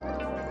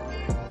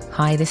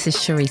Hi, this is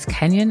Charisse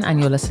Kenyon,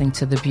 and you're listening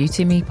to the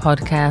Beauty Me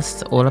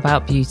podcast, all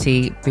about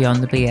beauty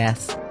beyond the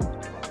BS.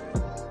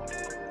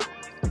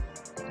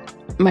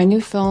 My new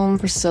film,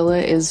 Priscilla,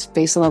 is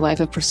based on the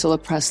life of Priscilla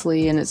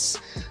Presley, and it's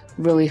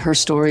really her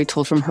story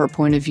told from her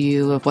point of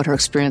view of what her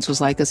experience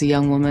was like as a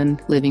young woman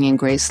living in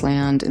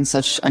Graceland in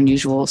such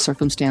unusual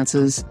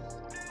circumstances.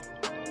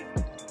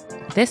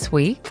 This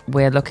week,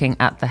 we're looking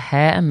at the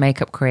hair and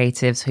makeup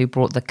creatives who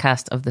brought the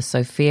cast of the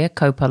Sofia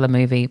Coppola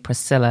movie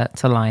Priscilla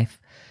to life.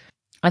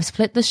 I've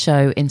split the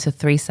show into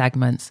 3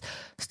 segments,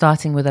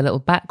 starting with a little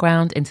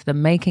background into the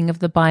making of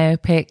the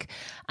biopic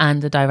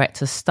and the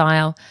director's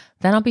style.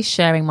 Then I'll be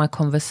sharing my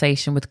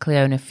conversation with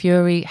Cliona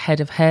Furey, head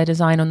of hair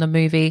design on the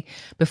movie,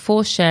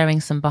 before sharing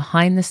some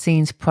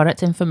behind-the-scenes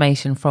product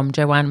information from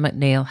Joanne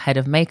MacNeil, head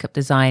of makeup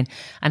design,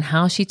 and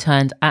how she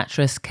turned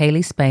actress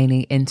Kaylee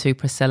Spaney into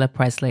Priscilla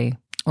Presley.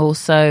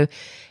 Also,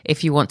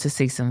 if you want to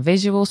see some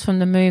visuals from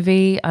the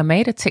movie, I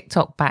made a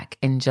TikTok back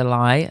in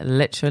July,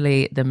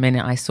 literally the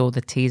minute I saw the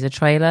teaser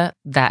trailer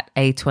that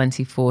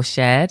A24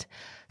 shared.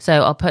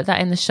 So I'll put that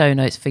in the show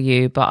notes for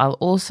you, but I'll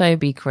also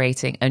be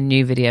creating a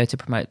new video to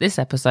promote this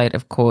episode,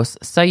 of course,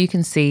 so you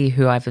can see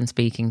who I've been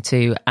speaking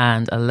to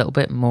and a little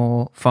bit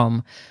more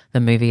from the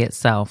movie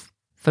itself.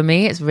 For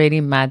me, it's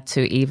really mad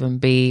to even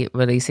be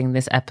releasing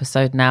this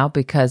episode now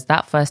because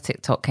that first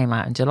TikTok came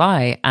out in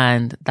July,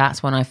 and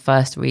that's when I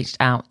first reached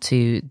out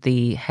to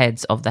the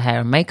heads of the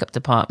hair and makeup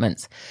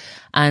departments.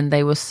 And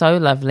they were so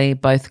lovely.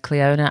 Both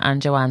Cliona and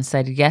Joanne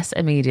said yes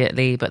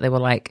immediately, but they were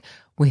like,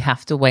 we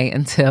have to wait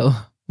until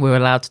we're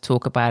allowed to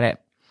talk about it.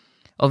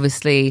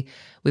 Obviously,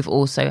 we've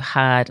also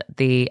had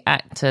the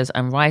actors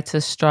and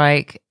writers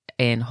strike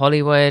in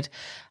Hollywood.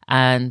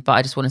 But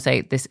I just want to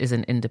say this is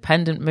an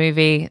independent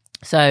movie.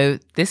 So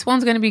this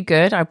one's going to be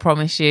good, I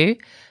promise you.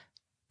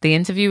 The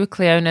interview with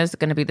Cliona is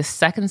going to be the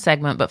second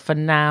segment. But for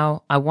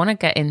now, I want to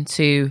get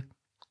into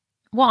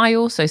what I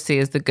also see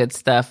as the good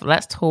stuff.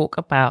 Let's talk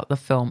about the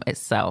film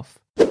itself.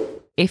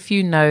 If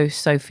you know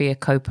Sofia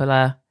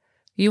Coppola,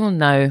 you will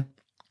know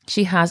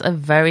she has a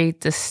very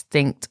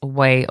distinct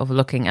way of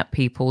looking at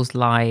people's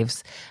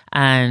lives.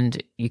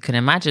 And you can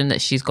imagine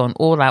that she's gone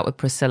all out with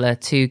Priscilla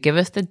to give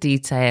us the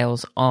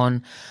details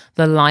on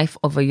the life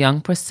of a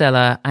young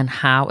Priscilla and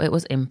how it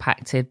was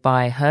impacted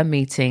by her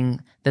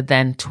meeting the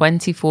then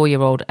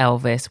 24-year-old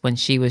Elvis when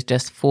she was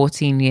just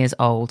 14 years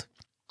old.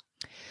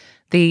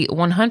 The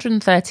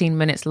 113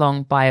 minutes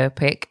long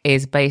biopic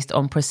is based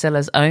on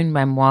Priscilla's own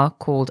memoir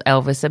called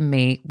Elvis and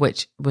Me,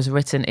 which was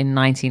written in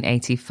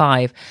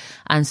 1985.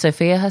 And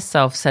Sofia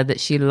herself said that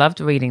she loved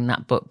reading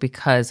that book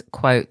because,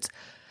 quote,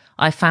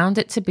 I found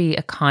it to be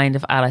a kind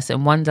of Alice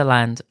in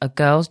Wonderland, a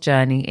girl's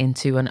journey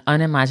into an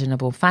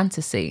unimaginable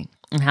fantasy,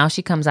 and how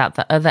she comes out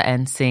the other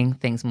end seeing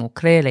things more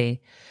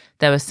clearly.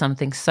 There was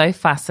something so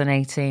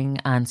fascinating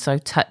and so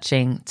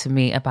touching to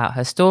me about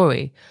her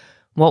story.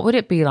 What would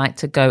it be like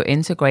to go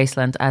into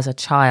Graceland as a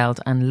child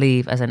and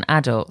leave as an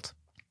adult?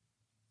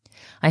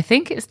 I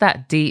think it's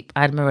that deep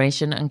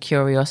admiration and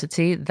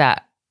curiosity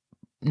that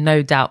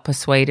no doubt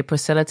persuaded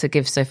Priscilla to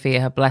give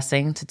Sofia her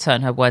blessing to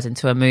turn her words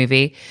into a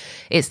movie.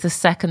 It's the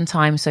second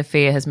time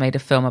Sofia has made a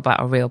film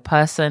about a real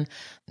person.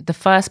 The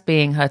first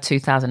being her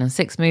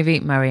 2006 movie,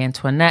 Marie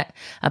Antoinette,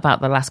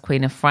 about the last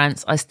queen of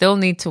France. I still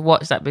need to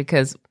watch that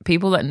because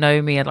people that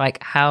know me are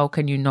like, how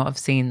can you not have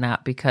seen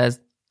that? Because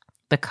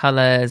the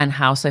colors and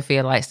how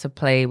Sofia likes to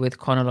play with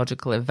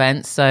chronological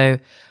events. So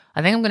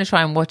I think I'm going to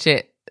try and watch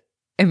it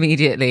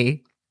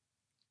immediately.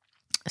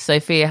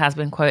 Sofia has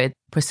been quoted,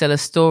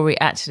 Priscilla's story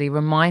actually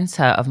reminds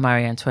her of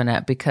Marie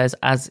Antoinette because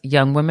as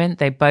young women,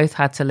 they both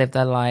had to live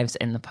their lives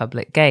in the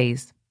public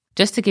gaze.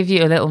 Just to give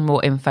you a little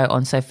more info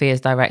on Sofia's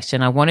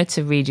direction, I wanted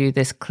to read you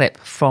this clip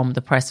from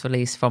the press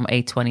release from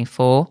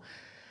A24.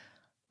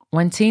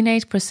 When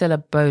teenage Priscilla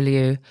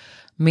Beaulieu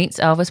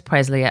meets Elvis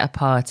Presley at a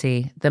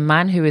party, the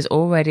man who is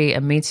already a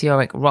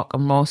meteoric rock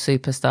and roll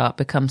superstar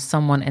becomes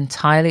someone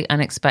entirely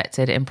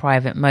unexpected in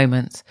private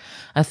moments,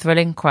 a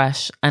thrilling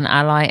crush, an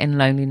ally in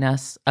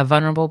loneliness, a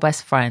vulnerable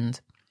best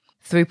friend.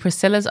 Through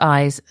Priscilla's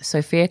eyes,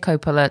 Sofia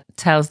Coppola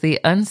tells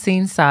the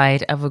unseen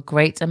side of a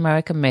great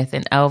American myth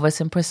in Elvis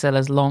and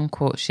Priscilla's long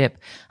courtship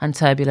and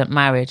turbulent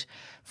marriage,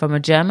 from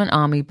a German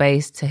army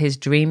base to his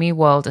dreamy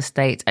world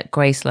estate at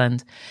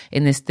Graceland,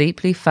 in this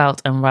deeply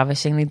felt and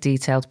ravishingly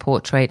detailed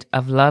portrait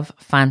of love,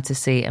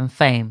 fantasy, and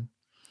fame.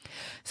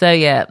 So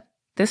yeah,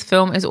 this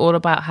film is all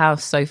about how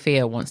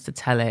Sofia wants to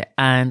tell it,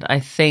 and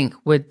I think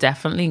we're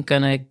definitely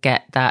gonna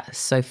get that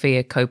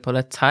Sofia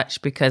Coppola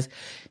touch because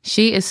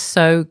she is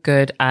so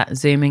good at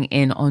zooming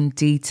in on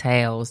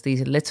details,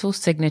 these little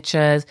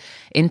signatures,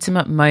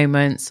 intimate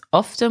moments,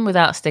 often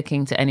without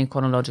sticking to any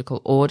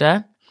chronological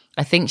order.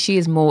 I think she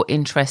is more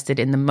interested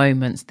in the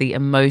moments, the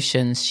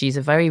emotions. She's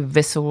a very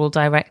visceral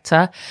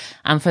director.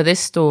 And for this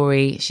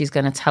story, she's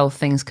going to tell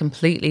things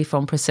completely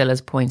from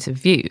Priscilla's point of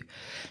view,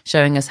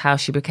 showing us how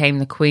she became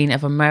the queen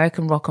of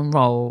American rock and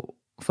roll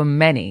for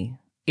many,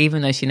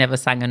 even though she never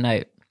sang a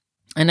note.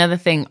 Another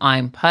thing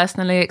I'm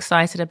personally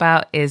excited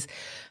about is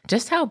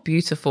just how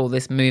beautiful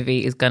this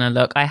movie is going to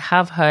look. I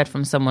have heard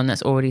from someone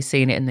that's already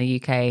seen it in the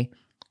UK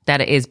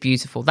that it is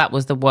beautiful. That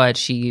was the word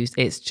she used.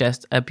 It's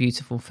just a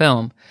beautiful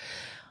film.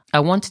 I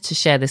wanted to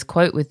share this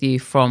quote with you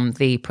from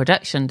the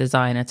production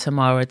designer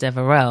Tamara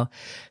Deverell,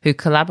 who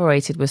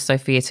collaborated with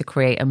Sofia to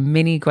create a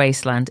mini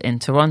Graceland in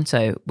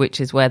Toronto,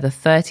 which is where the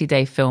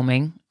 30-day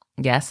filming,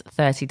 yes,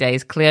 30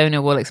 days,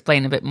 Cliona will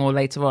explain a bit more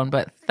later on,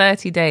 but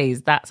 30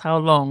 days, that's how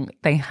long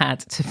they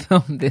had to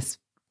film this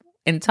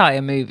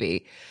entire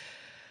movie.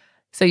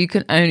 So you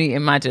can only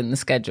imagine the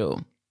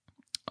schedule.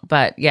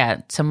 But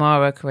yeah,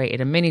 Tamara created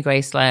a mini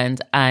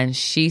Graceland, and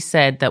she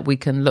said that we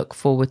can look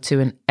forward to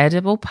an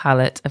edible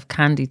palette of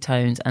candy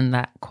tones, and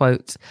that,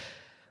 quote,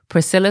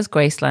 Priscilla's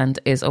Graceland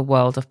is a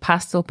world of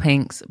pastel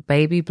pinks,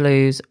 baby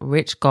blues,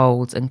 rich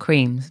golds and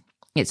creams.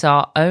 It's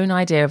our own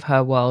idea of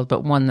her world,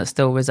 but one that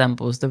still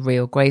resembles the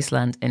real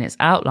Graceland in its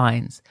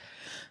outlines.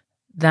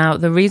 Now,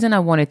 the reason I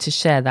wanted to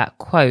share that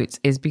quote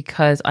is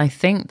because I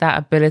think that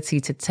ability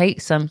to take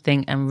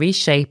something and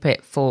reshape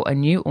it for a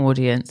new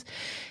audience,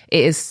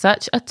 it is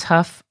such a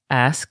tough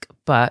ask,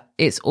 but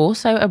it's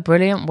also a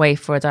brilliant way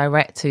for a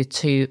director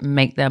to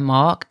make their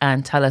mark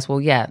and tell us,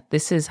 well, yeah,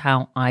 this is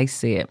how I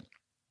see it.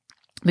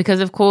 Because,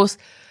 of course,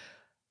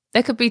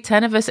 there could be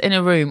 10 of us in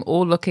a room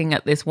all looking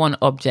at this one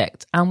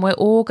object, and we're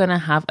all going to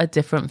have a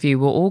different view.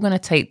 We're all going to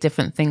take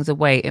different things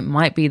away. It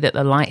might be that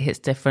the light hits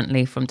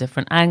differently from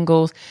different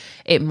angles.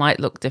 It might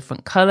look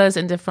different colors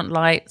in different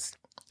lights.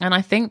 And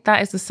I think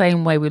that is the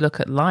same way we look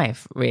at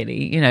life,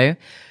 really. You know,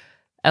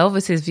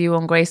 Elvis's view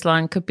on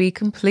Graceland could be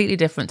completely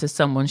different to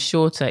someone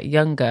shorter,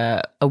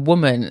 younger, a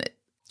woman.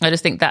 I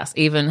just think that's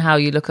even how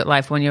you look at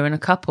life when you're in a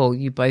couple.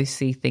 You both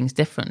see things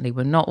differently.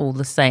 We're not all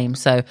the same.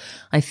 So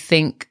I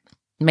think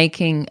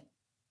making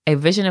a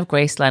vision of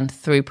Graceland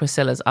through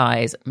Priscilla's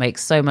eyes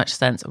makes so much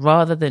sense,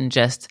 rather than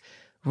just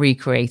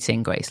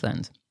recreating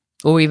Graceland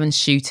or even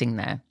shooting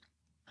there.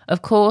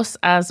 Of course,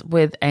 as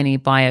with any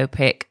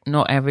biopic,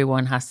 not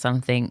everyone has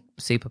something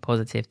super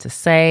positive to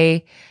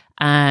say.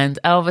 And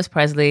Elvis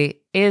Presley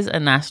is a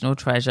national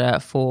treasure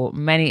for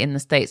many in the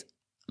States,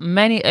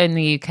 many in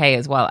the UK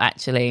as well,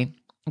 actually.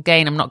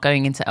 Again, I'm not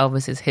going into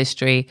Elvis's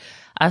history.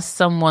 As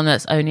someone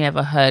that's only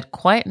ever heard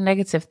quite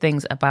negative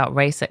things about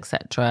race,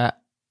 etc.,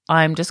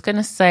 I'm just going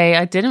to say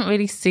I didn't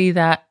really see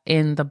that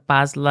in the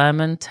Baz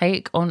Luhrmann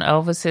take on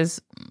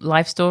Elvis's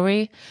life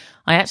story.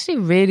 I actually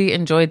really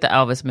enjoyed the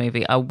Elvis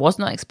movie. I was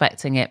not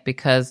expecting it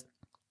because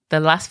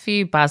the last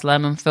few Baz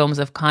Luhrmann films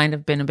have kind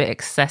of been a bit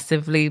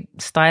excessively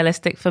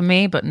stylistic for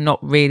me, but not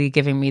really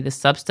giving me the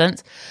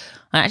substance.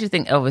 I actually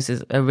think Elvis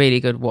is a really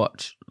good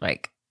watch.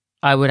 Like,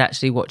 I would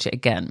actually watch it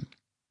again.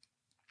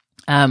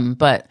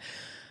 But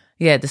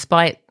yeah,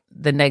 despite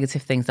the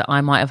negative things that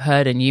I might have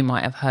heard and you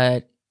might have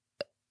heard,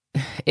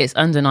 it's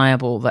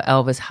undeniable that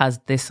Elvis has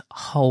this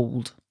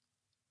hold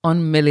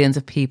on millions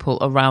of people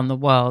around the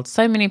world.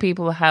 So many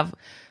people have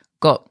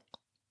got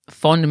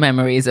fond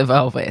memories of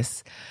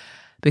Elvis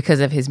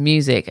because of his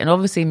music. And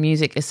obviously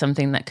music is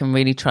something that can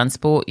really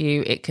transport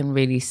you. It can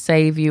really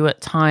save you at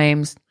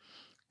times.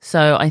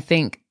 So I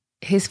think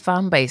his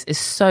fan base is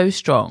so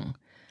strong.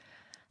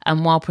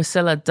 And while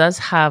Priscilla does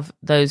have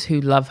those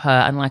who love her,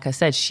 and like I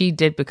said, she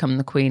did become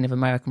the queen of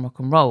American rock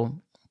and roll,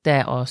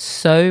 there are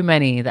so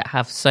many that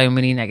have so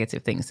many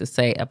negative things to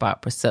say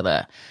about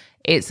Priscilla.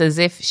 It's as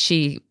if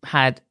she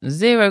had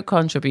zero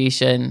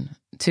contribution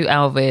to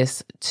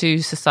Elvis, to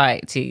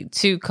society,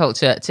 to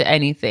culture, to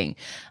anything,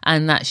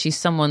 and that she's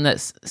someone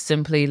that's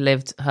simply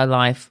lived her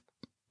life,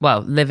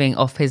 well, living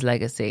off his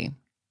legacy.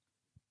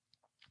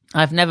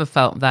 I've never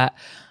felt that.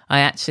 I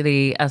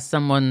actually, as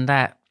someone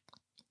that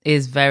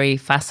is very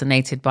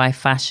fascinated by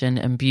fashion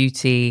and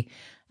beauty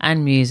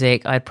and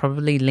music, I'd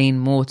probably lean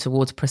more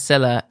towards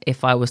Priscilla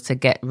if I was to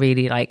get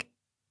really like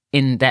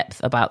in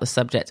depth about the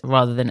subject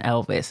rather than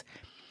Elvis.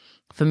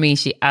 For me,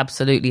 she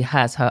absolutely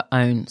has her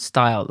own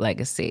style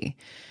legacy.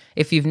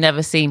 If you've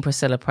never seen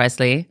Priscilla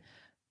Presley,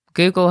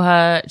 Google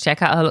her,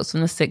 check out her looks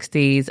from the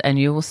 60s, and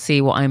you will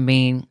see what I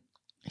mean.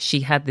 She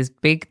had this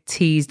big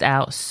teased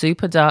out,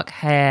 super dark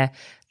hair,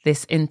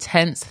 this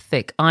intense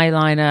thick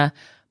eyeliner.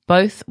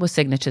 Both were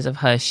signatures of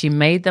hers. She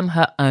made them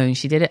her own.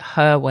 She did it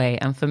her way.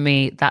 And for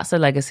me, that's a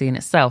legacy in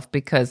itself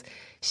because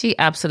she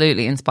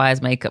absolutely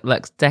inspires makeup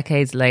looks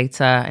decades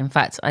later. In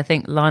fact, I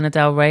think Lana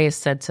Del Rey is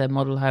said to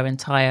model her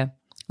entire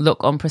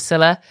look on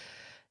Priscilla.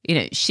 You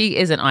know, she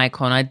is an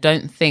icon. I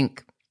don't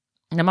think,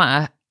 no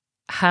matter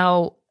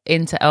how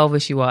into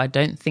Elvis you are, I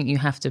don't think you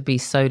have to be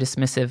so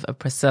dismissive of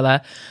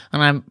Priscilla.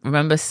 And I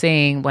remember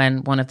seeing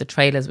when one of the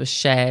trailers was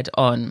shared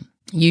on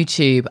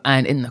YouTube,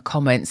 and in the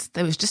comments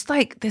there was just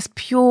like this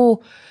pure,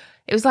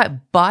 it was like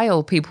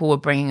bile people were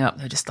bringing up.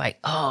 They're just like,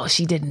 oh,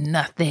 she did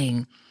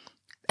nothing,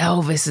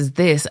 Elvis is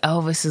this,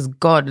 Elvis is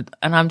God.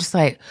 And I'm just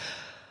like,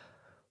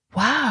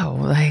 wow,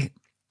 like,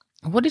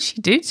 what did she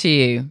do to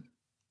you?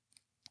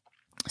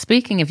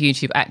 Speaking of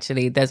YouTube,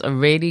 actually, there's a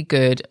really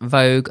good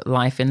Vogue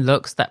Life in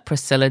Looks that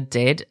Priscilla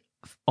did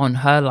on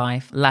her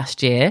life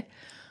last year.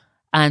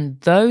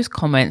 And those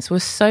comments were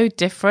so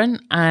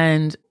different.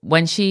 And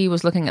when she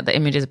was looking at the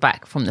images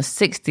back from the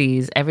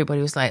 60s,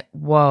 everybody was like,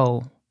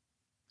 whoa,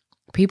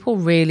 people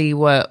really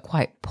were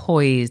quite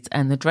poised,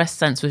 and the dress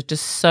sense was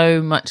just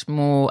so much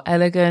more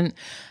elegant.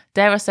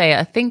 Dare I say it,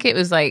 I think it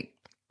was like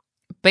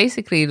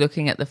basically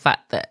looking at the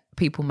fact that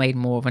people made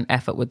more of an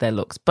effort with their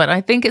looks. But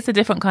I think it's a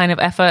different kind of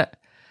effort.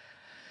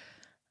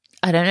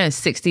 I don't know,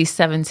 60s,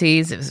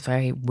 70s, it was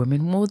very,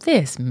 women wore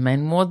this,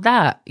 men wore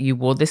that. You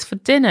wore this for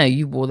dinner,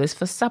 you wore this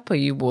for supper,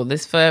 you wore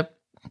this for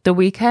the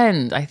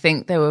weekend. I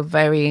think they were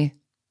the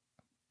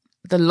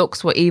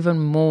looks were even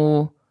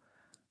more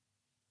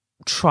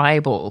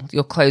tribal.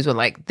 Your clothes were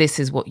like, this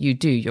is what you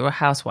do. You're a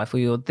housewife or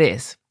you're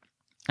this.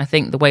 I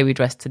think the way we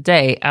dress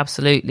today,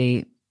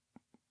 absolutely,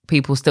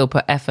 people still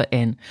put effort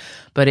in,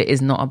 but it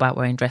is not about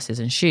wearing dresses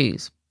and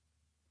shoes.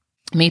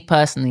 Me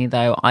personally,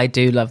 though, I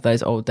do love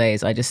those old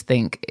days. I just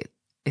think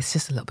it's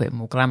just a little bit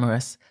more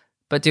glamorous.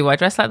 But do I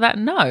dress like that?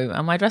 No.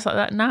 Am I dressed like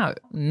that now?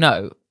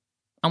 No.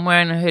 I'm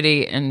wearing a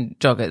hoodie and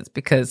joggers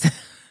because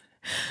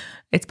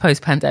it's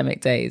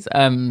post-pandemic days.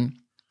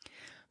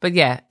 But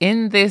yeah,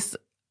 in this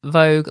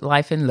Vogue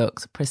Life in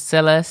Looks,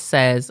 Priscilla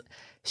says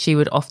she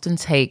would often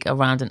take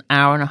around an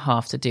hour and a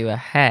half to do her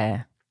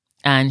hair.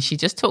 And she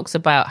just talks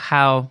about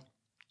how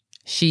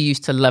she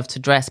used to love to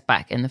dress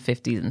back in the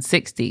 50s and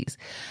 60s.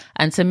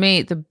 And to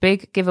me, the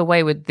big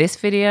giveaway with this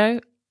video,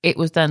 it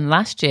was done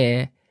last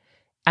year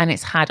and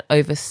it's had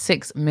over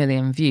 6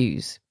 million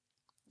views.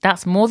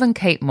 That's more than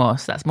Kate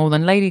Moss, that's more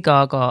than Lady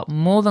Gaga,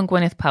 more than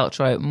Gwyneth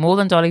Paltrow, more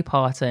than Dolly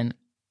Parton,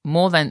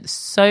 more than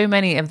so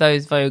many of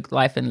those Vogue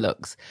Life and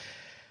Looks.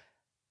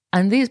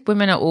 And these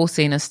women are all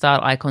seen as style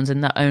icons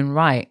in their own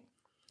right.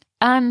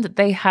 And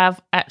they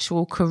have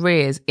actual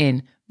careers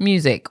in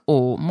music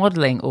or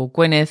modeling or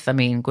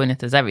Gwyneth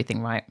does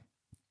everything, right?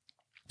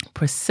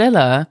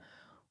 Priscilla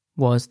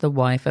was the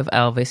wife of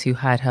Elvis who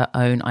had her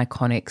own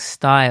iconic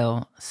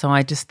style. So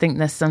I just think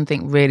there's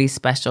something really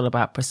special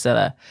about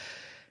Priscilla.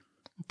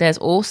 There's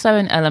also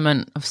an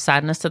element of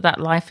sadness to that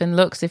Life in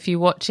Looks if you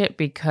watch it,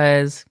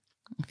 because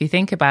if you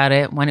think about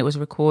it, when it was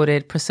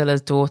recorded,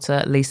 Priscilla's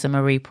daughter, Lisa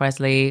Marie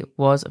Presley,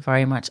 was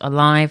very much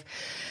alive.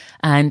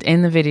 And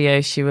in the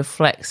video, she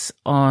reflects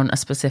on a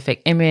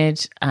specific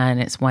image,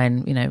 and it's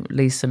when,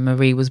 Lisa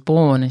Marie was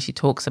born, and she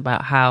talks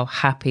about how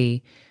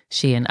happy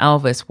she and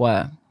Elvis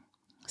were.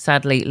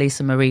 Sadly,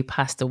 Lisa Marie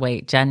passed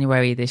away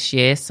January this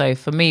year. So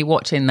for me,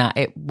 watching that,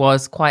 it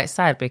was quite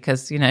sad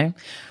because,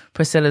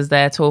 Priscilla's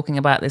there talking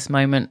about this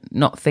moment,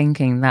 not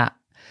thinking that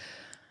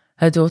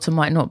her daughter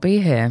might not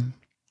be here.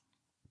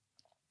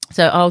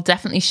 So I'll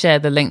definitely share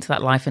the link to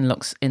that Life in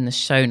Looks in the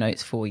show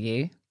notes for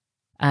you.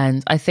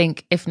 And I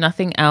think, if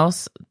nothing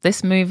else,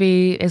 this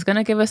movie is going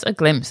to give us a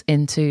glimpse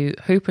into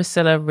who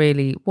Priscilla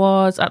really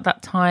was at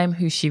that time,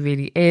 who she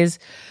really is,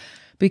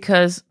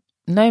 because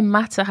no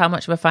matter how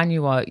much of a fan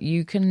you are,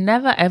 you can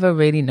never, ever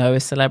really know a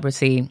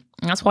celebrity.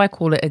 That's why I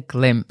call it a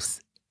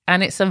glimpse.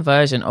 And it's a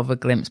version of a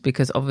glimpse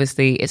because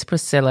obviously it's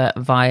Priscilla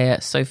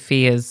via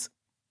Sofia's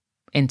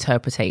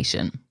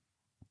interpretation.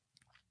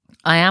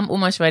 I am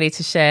almost ready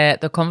to share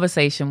the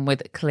conversation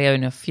with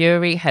Cliona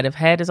Furey, head of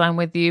hair design,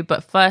 with you.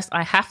 But first,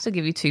 I have to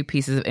give you 2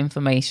 pieces of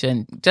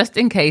information, just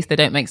in case they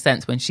don't make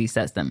sense when she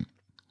says them.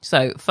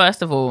 So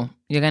first of all,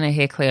 you're going to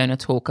hear Cliona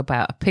talk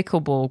about a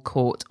pickleball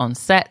court on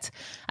set.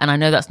 And I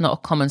know that's not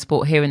a common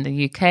sport here in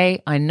the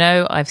UK. I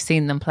know I've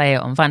seen them play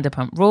it on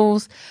Vanderpump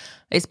Rules.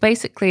 It's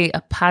basically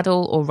a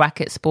paddle or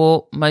racket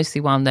sport,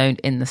 mostly well known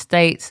in the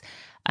States.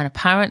 And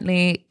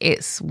apparently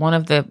it's one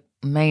of the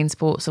main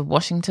sports of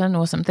Washington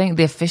or something,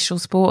 the official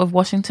sport of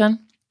Washington.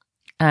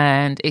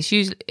 And it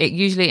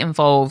usually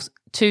involves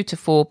 2 to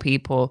 4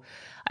 people.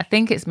 I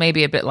think it's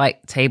maybe a bit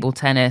like table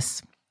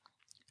tennis.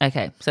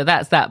 Okay, so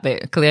that's that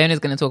bit. Cliona's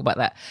going to talk about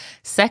that.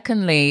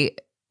 Secondly,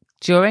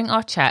 during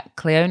our chat,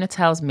 Cliona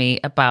tells me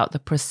about the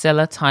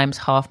Priscilla times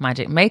Half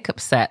Magic makeup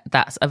set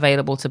that's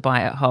available to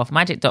buy at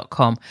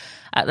halfmagic.com.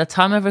 At the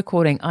time of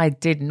recording, I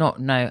did not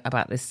know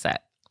about this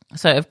set.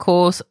 So, of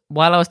course,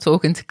 while I was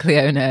talking to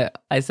Cliona,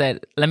 I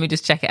said, let me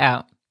just check it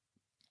out.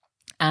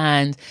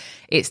 And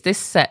it's this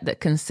set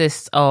that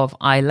consists of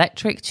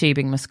electric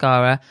tubing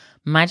mascara,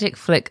 Magic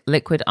Flick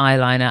liquid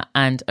eyeliner,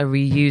 and a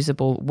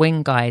reusable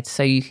wing guide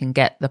so you can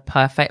get the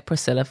perfect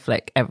Priscilla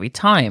flick every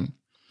time.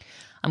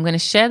 I'm going to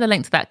share the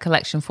link to that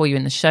collection for you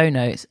in the show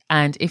notes.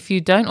 And if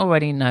you don't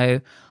already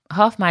know,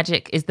 Half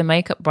Magic is the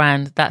makeup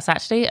brand that's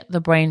actually the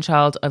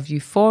brainchild of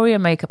Euphoria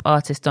makeup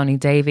artist Donny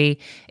Davy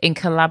in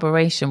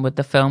collaboration with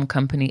the film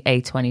company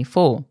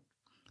A24.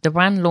 The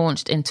brand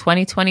launched in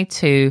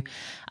 2022,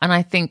 and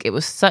I think it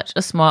was such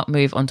a smart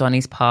move on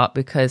Donny's part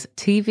because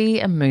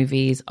TV and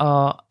movies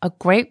are a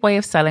great way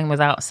of selling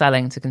without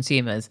selling to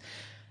consumers.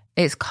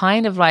 It's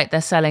kind of like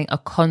they're selling a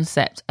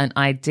concept, an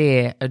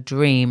idea, a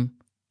dream,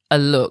 a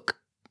look,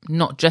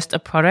 not just a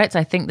product.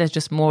 I think there's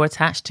just more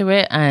attached to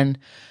it, and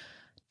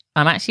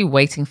I'm actually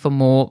waiting for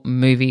more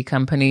movie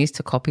companies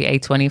to copy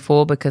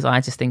A24 because I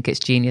just think it's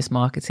genius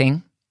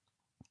marketing.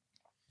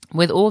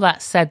 With all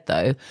that said,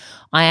 though,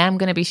 I am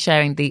going to be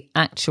sharing the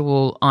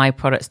actual eye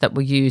products that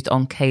were used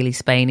on Kaylee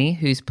Spaney,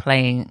 who's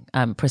playing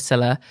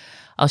Priscilla.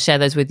 I'll share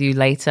those with you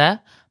later.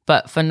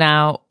 But for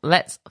now,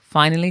 let's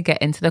finally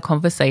get into the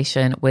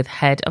conversation with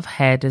head of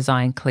hair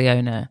design,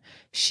 Cliona.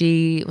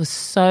 She was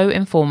so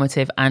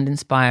informative and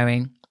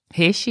inspiring.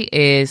 Here she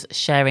is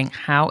sharing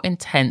how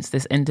intense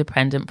this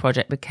independent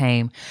project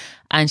became.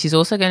 And she's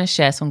also going to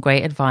share some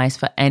great advice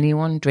for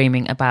anyone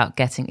dreaming about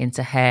getting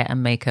into hair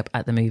and makeup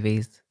at the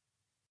movies.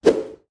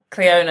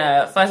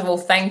 Cliona, first of all,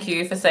 thank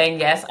you for saying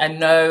yes. I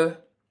know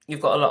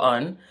you've got a lot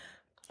on.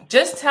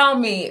 Just tell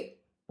me,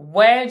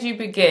 where do you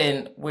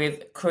begin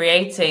with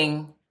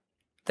creating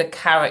the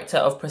character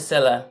of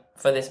Priscilla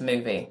for this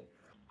movie?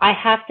 I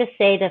have to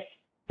say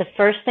the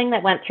first thing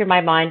that went through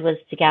my mind was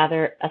to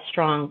gather a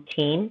strong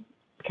team,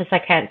 because I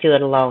can't do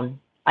it alone.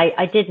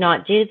 I did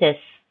not do this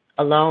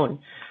alone.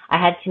 I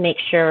had to make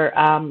sure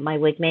my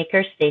wig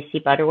maker, Stacey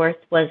Butterworth,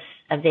 was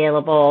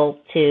available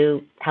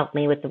to help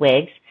me with the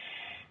wigs.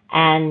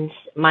 And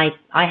I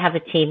have a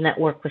team that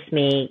worked with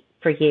me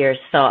for years,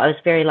 so I was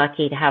very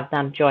lucky to have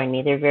them join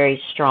me. They're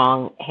very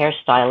strong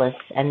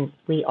hairstylists, and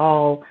we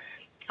all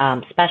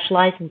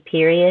specialize in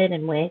period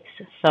and wigs,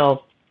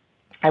 so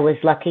I was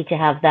lucky to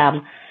have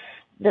them.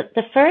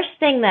 The first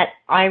thing that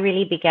I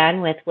really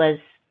began with was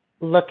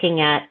looking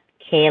at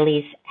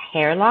Kaylee's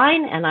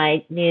hairline, and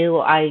I knew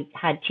I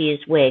had to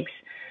use wigs,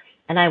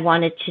 and I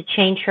wanted to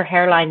change her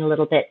hairline a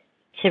little bit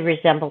to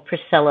resemble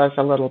Priscilla's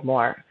a little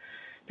more.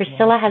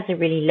 Priscilla has a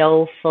really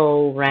low,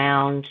 full,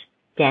 round,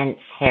 dense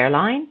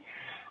hairline,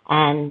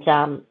 and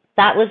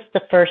that was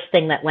the first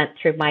thing that went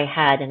through my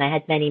head, and I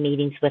had many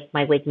meetings with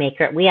my wig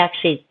maker. We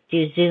actually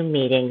do Zoom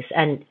meetings,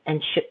 and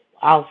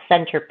I'll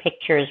send her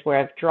pictures where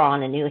I've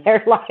drawn a new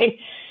hairline,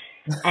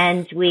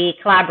 and we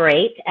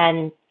collaborate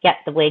and get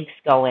the wigs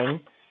going.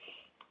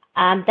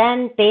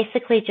 Then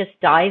basically just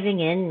diving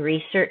in,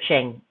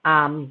 researching.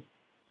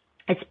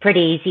 It's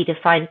pretty easy to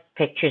find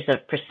pictures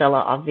of Priscilla,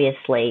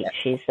 obviously.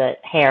 She's a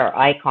hair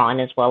icon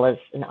as well as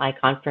an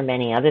icon for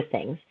many other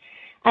things.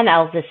 And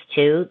Elvis,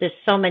 too. There's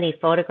so many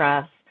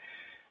photographs.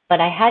 But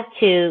I had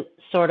to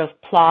sort of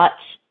plot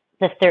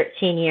the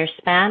 13-year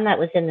span that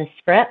was in the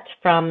script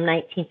from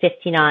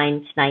 1959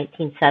 to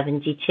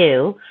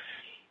 1972.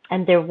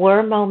 And there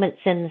were moments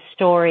in the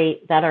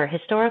story that are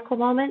historical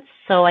moments,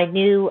 so I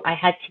knew I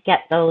had to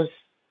get those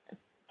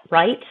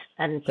right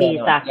and be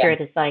as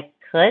accurate as I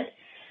could.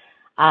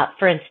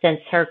 For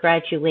instance, her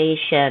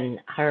graduation,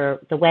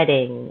 the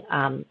wedding,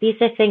 these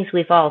are things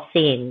we've all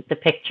seen the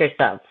pictures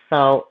of,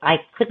 so I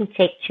couldn't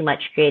take too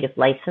much creative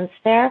license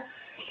there.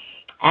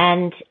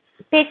 And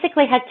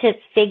basically had to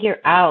figure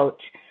out,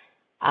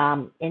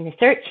 in the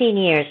 13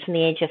 years from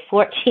the age of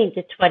 14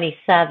 to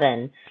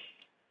 27,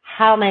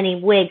 how many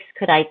wigs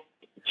could I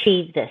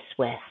achieve this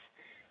with?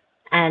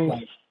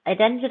 And it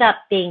ended up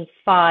being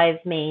 5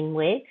 main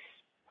wigs.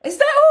 Is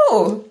that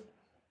all?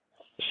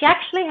 She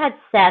actually had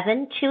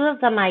 7. 2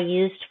 of them I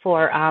used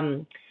for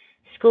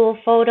school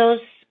photos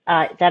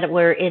that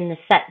were in the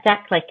set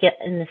deck, like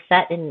in the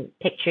set and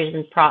pictures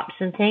and props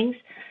and things.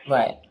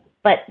 Right.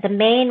 But the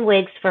main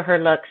wigs for her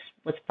looks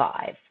was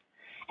 5.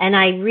 And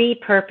I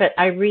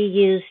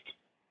reused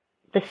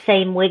the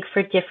same wig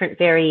for different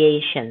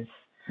variations.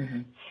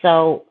 Mm-hmm.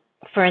 So,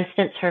 for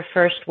instance, her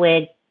first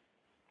wig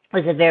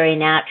was a very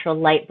natural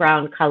light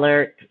brown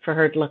color for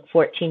her to look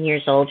 14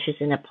 years old. She's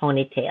in a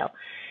ponytail.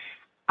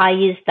 I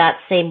used that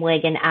same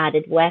wig and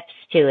added wefts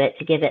to it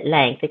to give it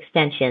length,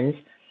 extensions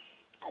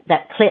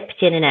that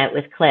clipped in and out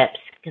with clips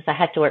because I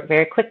had to work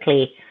very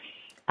quickly.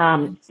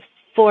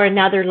 For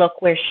another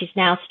look where she's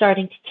now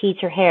starting to tease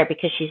her hair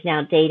because she's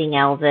now dating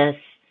Elvis.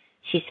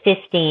 She's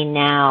 15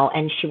 now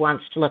and she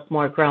wants to look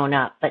more grown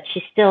up, but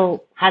she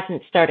still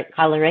hasn't started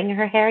coloring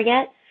her hair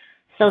yet.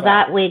 So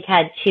that wig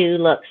had 2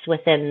 looks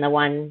within the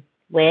one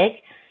wig.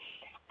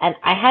 And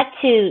I had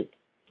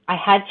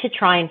to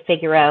try and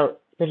figure out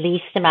the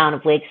least amount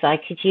of wigs I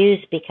could use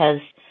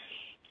because,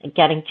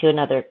 getting to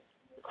another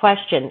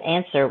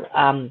answer,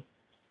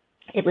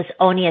 it was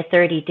only a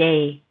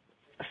 30-day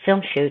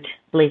film shoot,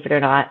 believe it or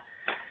not.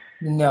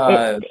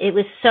 No. It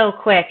was so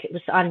quick. It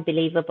was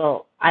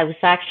unbelievable. I was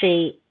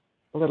actually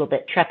a little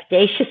bit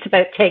trepidatious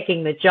about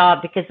taking the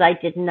job because I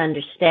didn't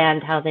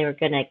understand how they were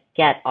going to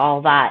get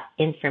all that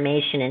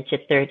information into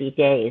 30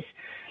 days.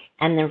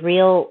 And the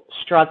real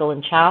struggle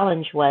and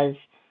challenge was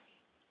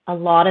a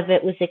lot of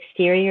it was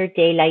exterior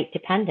daylight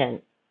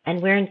dependent.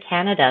 And we're in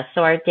Canada,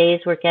 so our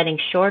days were getting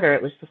shorter.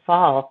 It was the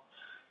fall.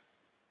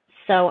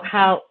 So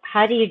how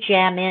do you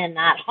jam in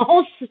that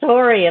whole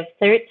story of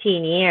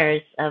 13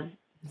 years of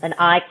an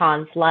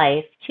icon's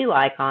life, 2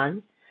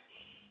 icons,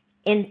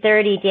 in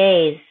 30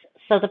 days?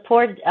 So the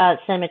poor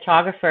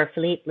cinematographer,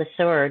 Philippe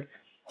Lessourde,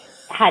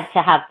 had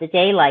to have the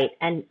daylight,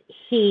 and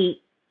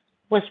he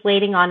was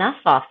waiting on us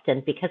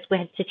often because we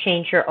had to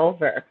change her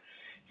over.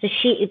 So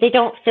they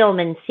don't film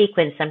in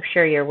sequence. I'm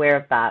sure you're aware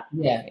of that.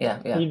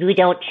 Yeah. We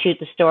don't shoot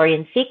the story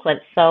in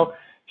sequence. So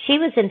she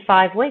was in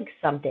 5 wigs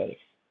some days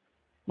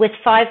with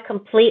 5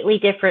 completely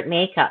different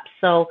makeups.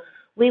 So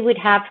we would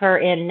have her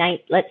in,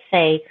 let's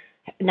say,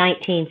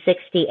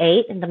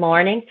 1968 in the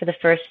morning for the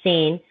first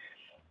scene,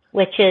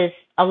 which is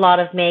a lot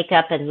of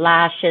makeup and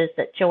lashes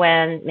that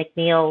Joanne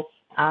MacNeil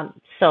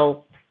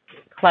so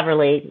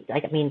cleverly.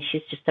 Like, I mean,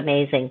 she's just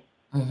amazing.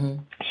 Mm-hmm.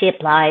 She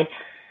applied,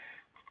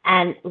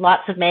 and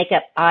lots of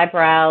makeup,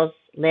 eyebrows,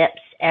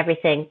 lips,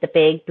 everything, the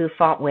big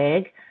bouffant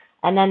wig.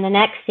 And then the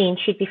next scene,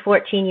 she'd be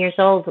 14 years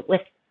old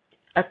with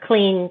a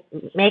clean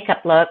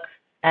makeup look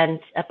and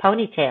a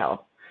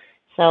ponytail.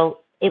 So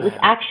it was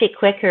actually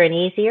quicker and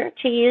easier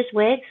to use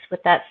wigs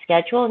with that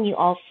schedule. And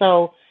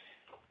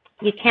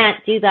you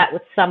can't do that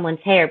with someone's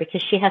hair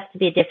because she has to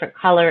be a different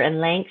color and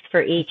length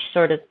for each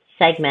sort of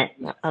segment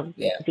of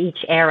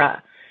each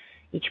era,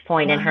 each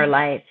point in her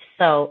life.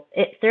 So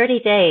 30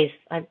 days,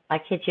 I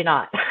kid you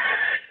not.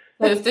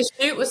 So if the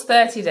shoot was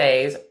 30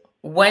 days,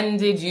 when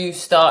did you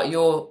start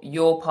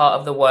your part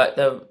of the work,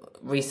 the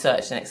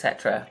research and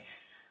etc.?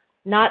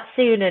 Not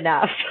soon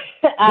enough.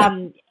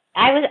 I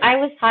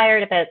was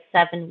hired about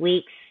 7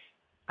 weeks,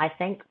 I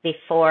think,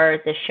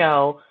 before the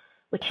show,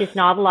 which is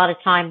not a lot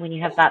of time when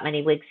you have that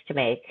many wigs to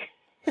make.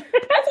 I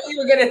thought you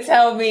were going to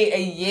tell me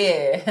a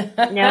year.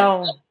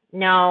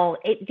 No.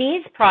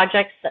 These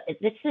projects,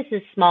 this is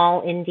a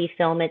small indie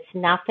film. It's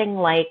nothing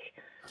like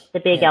the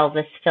big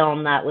Elvis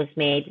film that was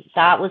made.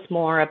 That was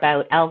more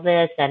about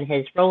Elvis and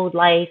his road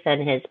life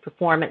and his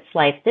performance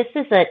life. This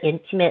is an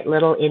intimate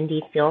little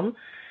indie film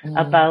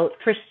about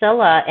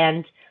Priscilla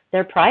and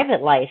their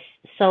private life.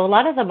 So a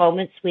lot of the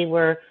moments we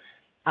were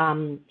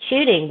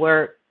shooting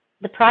were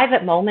the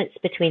private moments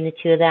between the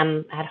two of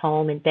them at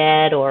home in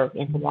bed or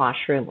in the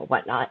washroom or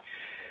whatnot.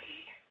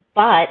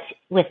 But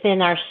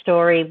within our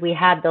story, we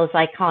had those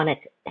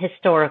iconic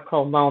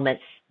historical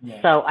moments.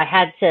 Yeah. So I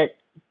had to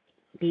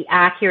be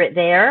accurate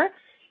there,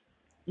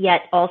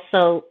 yet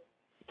also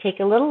take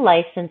a little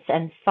license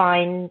and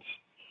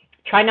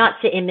try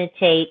not to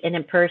imitate and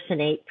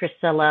impersonate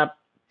Priscilla,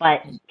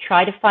 but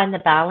try to find the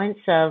balance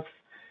of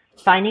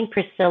finding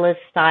Priscilla's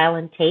style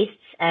and tastes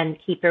and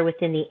keep her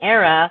within the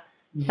era,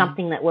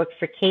 something that worked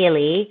for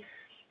Kaylee,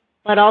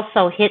 but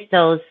also hit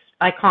those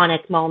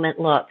iconic moment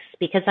looks,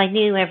 because I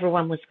knew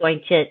everyone was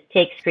going to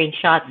take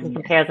screenshots and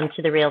compare them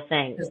to the real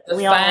thing.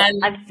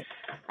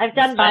 I've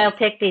done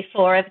biopic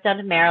before. I've done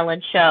a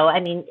Marilyn show.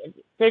 I mean,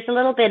 there's a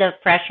little bit of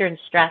pressure and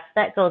stress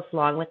that goes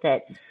along with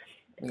it.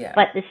 Yeah.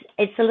 But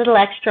it's a little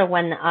extra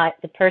when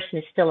the person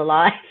is still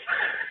alive.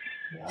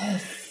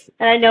 Yes.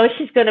 And I know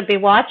she's going to be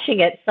watching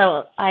it,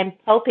 so I'm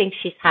hoping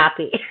she's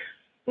happy.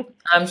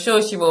 I'm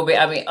sure she will be.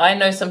 I mean, I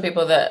know some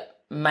people that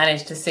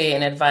managed to see it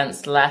in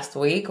advance last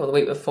week or the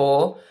week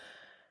before,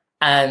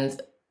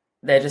 and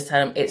they're just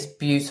telling them it's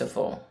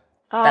beautiful.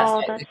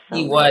 That's the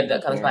key word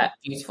that comes back,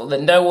 beautiful.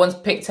 That no one's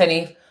picked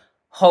any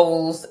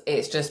holes.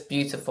 It's just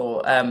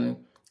beautiful.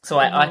 So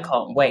I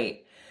can't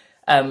wait.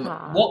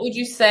 What would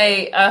you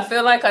say? I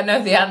feel like I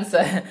know the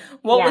answer.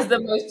 What was the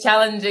most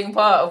challenging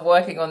part of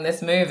working on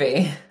this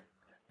movie?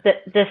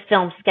 The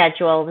film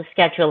schedule, the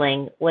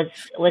scheduling was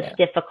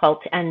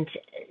difficult. And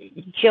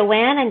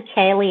Joanne and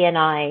Kaylee and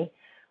I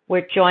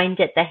were joined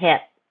at the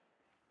hip.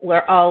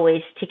 We're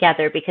always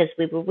together because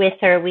we were with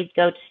her. We'd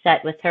go to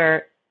set with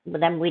her.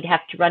 Then we'd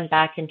have to run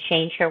back and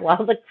change her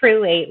while the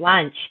crew ate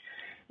lunch.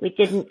 We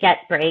didn't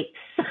get breaks.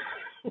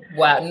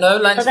 Wow, no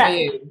lunch for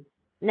you.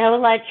 No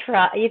lunch for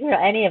either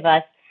any of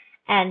us.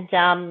 And,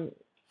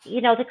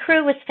 the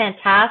crew was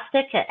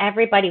fantastic.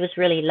 Everybody was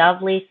really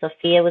lovely.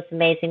 Sophia was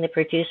amazing. The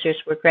producers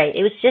were great.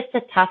 It was just a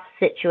tough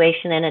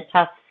situation and a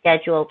tough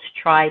schedule to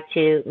try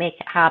to make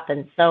it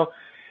happen. So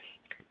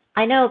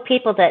I know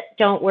people that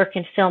don't work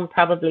in film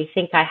probably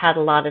think I had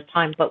a lot of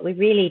time, but we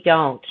really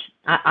don't.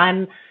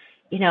 I'm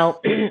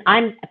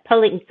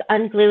ungluing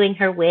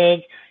her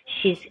wig.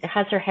 She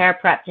has her hair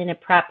prepped in a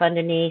prep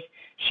underneath.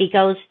 She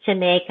goes to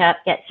makeup,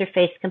 gets her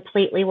face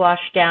completely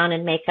washed down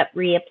and makeup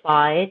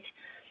reapplied,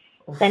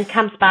 then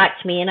comes back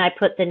to me and I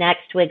put the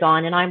next wig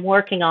on and I'm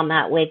working on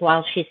that wig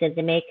while she's in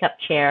the makeup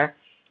chair.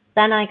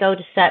 Then I go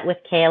to set with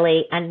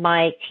Kaylee and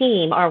my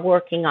team are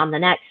working on the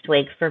next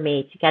wig for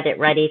me to get it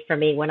ready for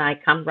me when I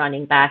come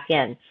running back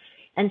in.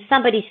 And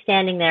somebody's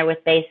standing there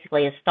with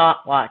basically a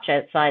stopwatch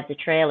outside the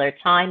trailer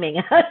timing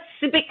us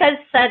because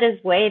set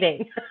is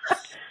waiting.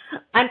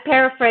 I'm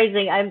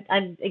paraphrasing.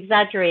 I'm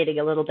exaggerating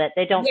a little bit.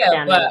 They don't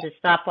stand there with a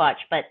stopwatch,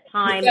 but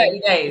time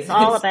is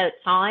all about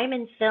time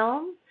in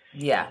film.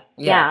 Yeah.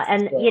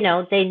 And,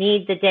 they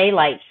need the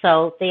daylight.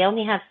 So they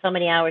only have so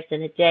many hours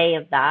in a day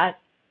of that.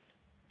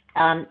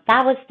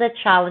 That was the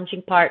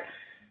challenging part.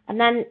 And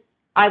then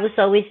I was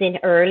always in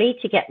early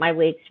to get my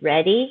wigs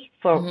ready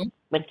for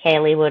when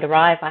Kaylee would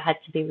arrive. I had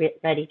to be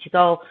ready to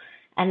go.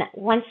 And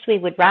once we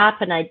would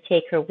wrap and I'd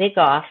take her wig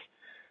off,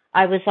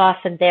 I was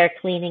often there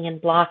cleaning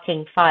and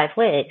blocking 5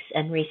 wigs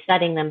and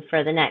resetting them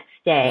for the next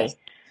day. Yes.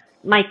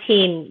 My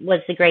team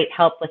was a great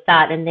help with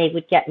that, and they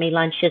would get me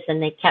lunches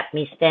and they kept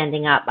me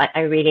standing up.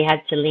 I really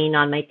had to lean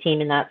on my team,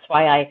 and that's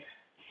why I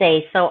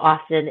say so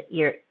often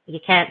you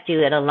can't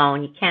do it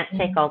alone. You can't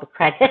take all the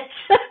credit.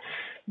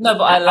 No,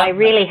 but I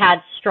really had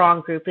a strong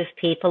group of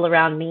people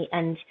around me,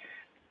 and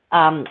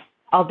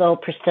although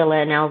Priscilla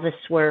and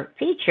Elvis were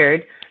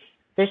featured,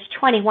 there's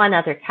 21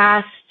 other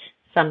cast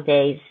some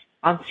days.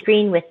 On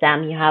screen with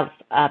them, you have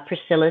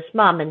Priscilla's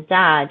mom and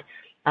dad,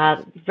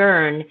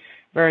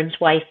 Vern's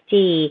wife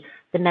Dee,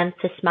 the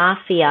Memphis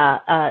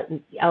Mafia,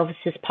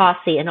 Elvis's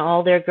posse, and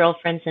all their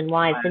girlfriends and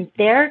wives, and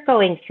they're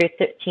going through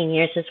 13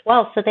 years as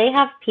well. So they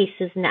have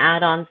pieces and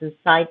add-ons and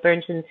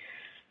sideburns, and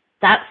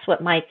that's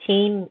what my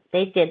team,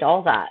 they did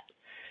all that.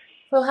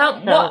 So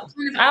what kind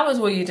of hours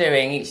were you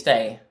doing each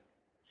day?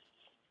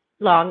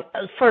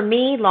 For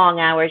me, long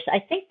hours. I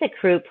think the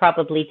crew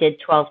probably did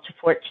 12 to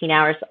 14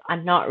 hours.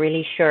 I'm not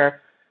really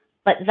sure.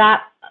 But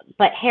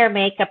hair,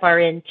 makeup are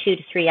in 2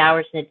 to 3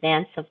 hours in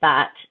advance of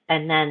that.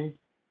 And then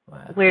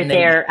we're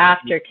there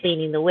after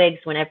cleaning the wigs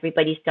when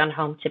everybody's gone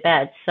home to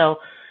bed. So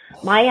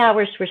my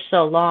hours were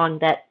so long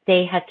that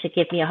they had to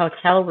give me a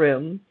hotel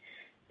room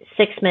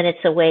 6 minutes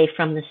away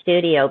from the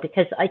studio,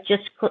 because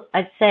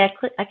I'd say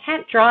I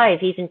can't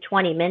drive even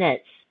 20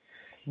 minutes.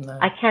 No.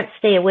 I can't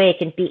stay awake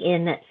and be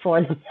in at 4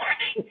 in the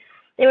morning.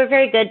 They were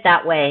very good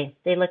that way.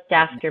 They looked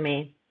after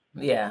me.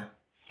 Yeah.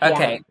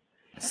 Okay.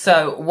 Yeah.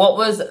 So what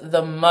was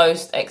the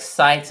most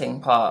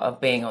exciting part of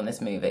being on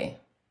this movie?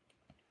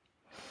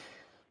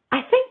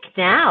 I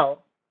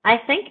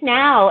think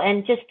now,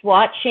 and just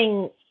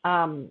watching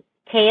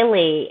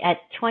Kaylee at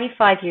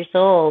 25 years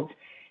old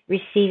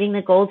receiving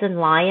the Golden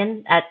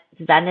Lion at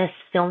Venice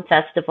Film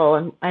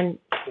Festival and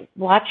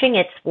watching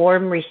its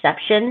warm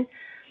reception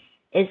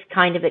is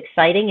kind of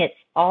exciting. It's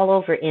all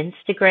over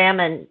Instagram.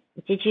 And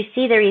did you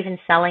see they're even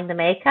selling the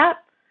makeup?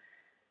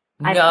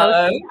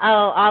 No.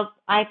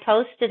 I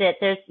posted it.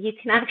 You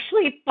can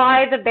actually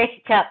buy the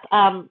makeup.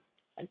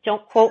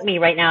 Don't quote me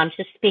right now. I'm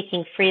just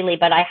speaking freely,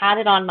 but I had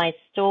it on my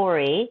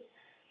story.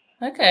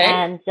 Okay.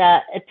 And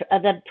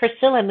the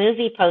Priscilla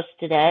movie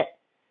posted it.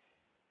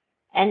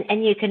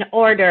 And you can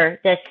order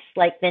this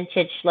like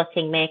vintage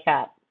looking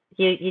makeup.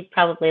 You'd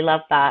probably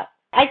love that.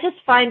 I just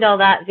find all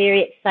that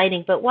very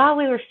exciting. But while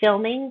we were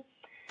filming,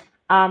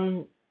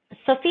 Sofia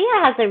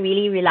has a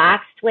really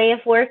relaxed way of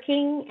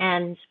working,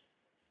 and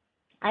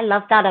I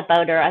love that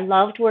about her. I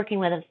loved working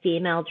with a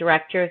female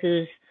director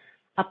who's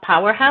a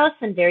powerhouse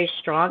and very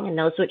strong and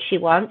knows what she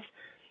wants,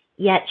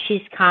 yet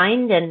she's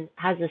kind and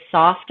has a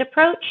soft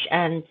approach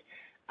and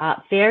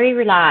very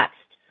relaxed.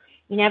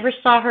 You never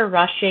saw her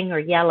rushing or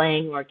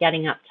yelling or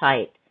getting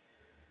uptight.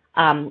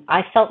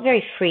 I felt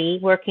very free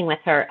working with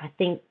her. I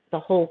think the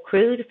whole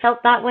crew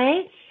felt that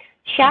way.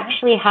 She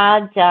actually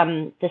had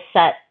the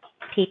set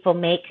people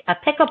make a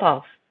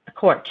pickleball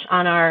court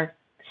on our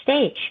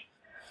stage.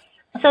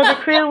 So the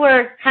crew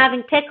were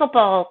having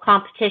pickleball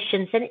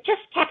competitions, and it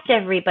just kept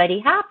everybody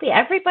happy.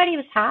 Everybody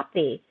was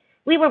happy.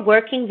 We were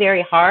working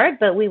very hard,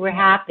 but we were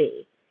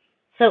happy.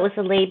 So it was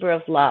a labor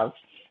of love.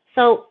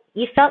 So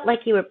you felt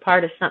like you were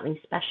part of something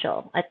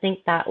special. I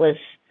think that was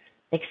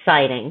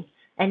exciting.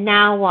 And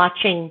now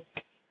watching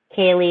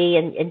Kaylee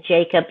and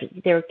Jacob,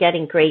 they're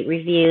getting great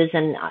reviews,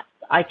 and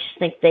I just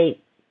think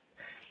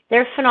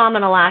they're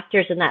phenomenal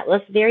actors, and that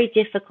was very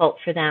difficult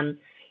for them.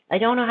 I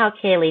don't know how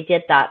Kaylee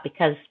did that,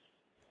 because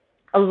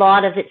a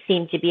lot of it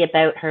seemed to be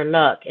about her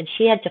look, and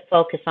she had to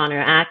focus on her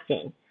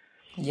acting.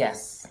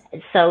 Yes.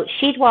 So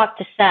she'd walk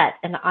to set,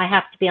 and I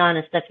have to be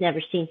honest, I've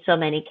never seen so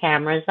many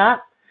cameras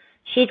up.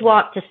 She'd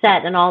walk to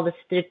set, and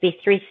there'd be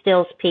 3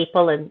 stills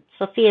people, and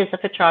Sofia's a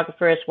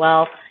photographer as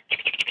well.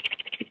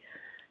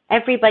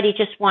 Everybody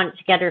just wanted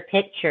to get her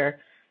picture.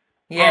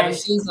 Yeah, but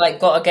she's like,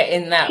 got to get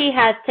in that. She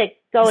has to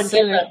go and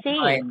do her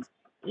scene.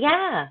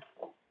 Yeah.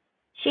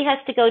 She has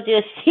to go do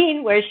a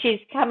scene where she's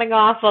coming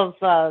off of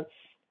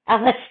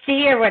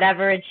LSD or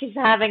whatever, and she's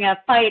having a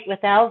fight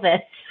with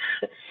Elvis,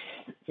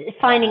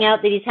 finding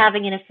out that he's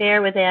having an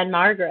affair with Anne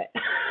Margaret.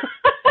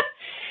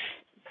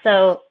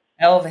 So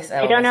Elvis.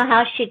 I don't know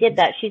how she did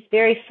that. She's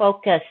very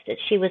focused.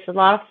 She was a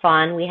lot of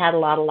fun. We had a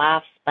lot of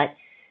laughs, but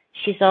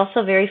she's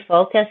also very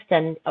focused,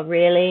 and I'm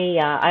really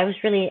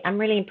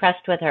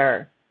impressed with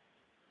her.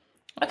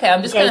 Okay,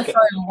 I'm just going to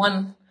throw in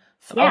one.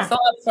 I thought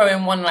I'd throw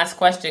in one last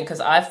question,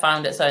 because I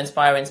found it so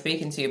inspiring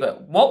speaking to you.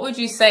 But what would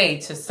you say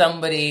to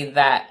somebody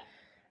that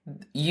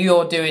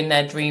you're doing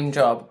their dream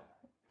job?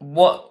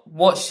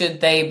 What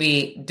should they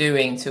be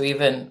doing to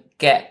even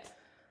get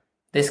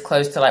this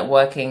close to like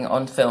working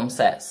on film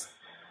sets?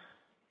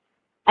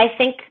 I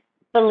think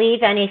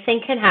believe anything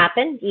can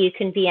happen. You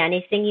can be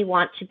anything you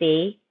want to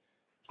be.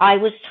 I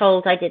was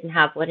told I didn't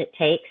have what it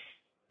takes,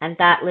 and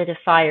that lit a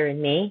fire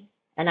in me,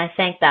 and I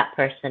thank that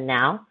person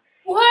now.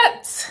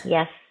 What?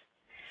 Yes.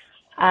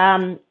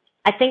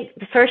 I think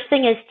the first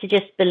thing is to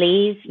just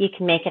believe you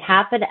can make it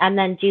happen, and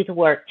then do the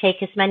work.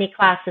 Take as many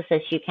classes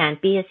as you can.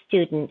 Be a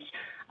student.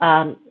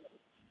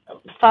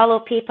 Follow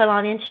people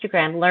on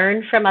Instagram.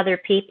 Learn from other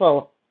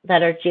people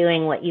that are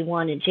doing what you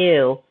want to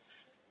do.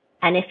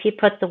 And if you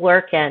put the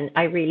work in,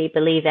 I really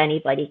believe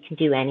anybody can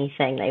do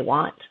anything they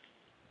want.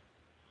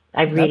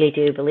 I really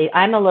do believe.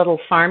 I'm a little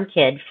farm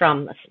kid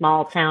from a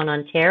small town,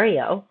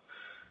 Ontario.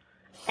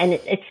 And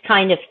it's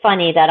kind of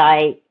funny that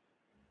I'm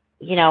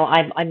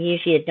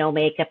usually at no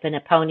makeup and a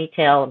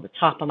ponytail on the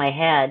top of my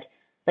head,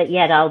 but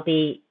yet I'll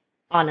be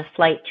on a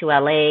flight to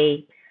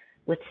LA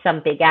with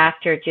some big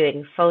actor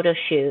doing a photo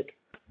shoot.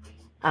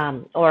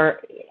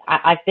 Or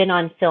I've been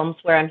on films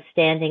where I'm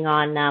standing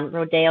on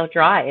Rodeo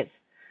Drive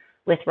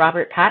with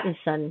Robert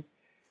Pattinson.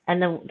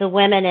 And the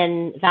women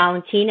in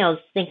Valentino's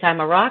think I'm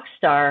a rock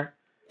star.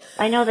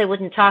 I know they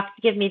wouldn't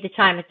give me the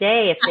time of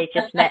day if they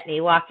just met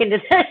me walk into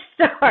the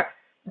store.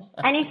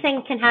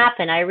 Anything can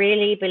happen. I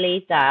really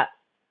believe that.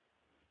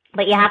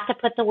 But you have to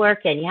put the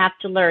work in. You have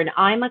to learn.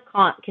 I'm a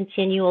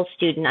continual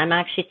student. I'm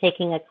actually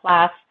taking a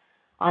class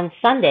on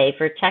Sunday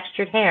for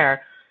textured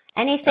hair.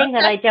 Anything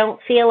that I don't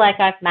feel like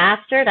I've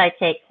mastered, I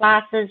take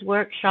classes,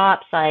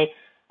 workshops, I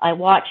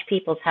watch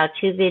people's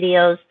how-to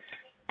videos,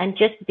 and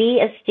just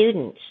be a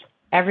student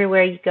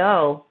everywhere you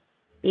go.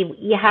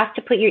 You have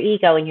to put your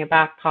ego in your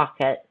back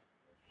pocket.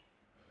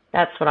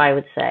 That's what I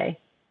would say.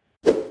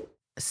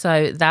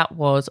 So that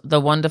was the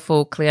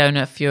wonderful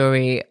Cliona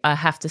Furey. I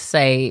have to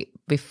say,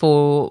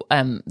 before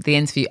the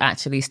interview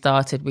actually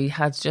started, we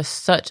had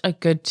just such a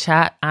good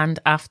chat. And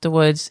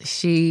afterwards,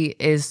 she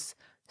is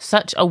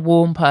such a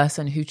warm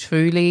person who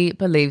truly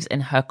believes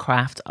in her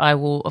craft. I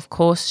will, of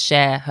course,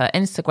 share her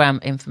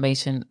Instagram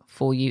information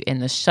for you in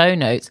the show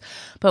notes.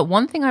 But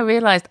one thing I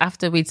realized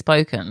after we'd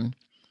spoken,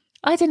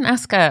 I didn't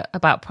ask her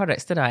about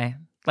products, did I?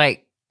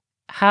 Like,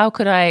 how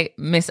could I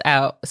miss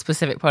out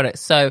specific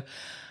products? So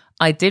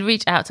I did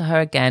reach out to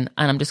her again,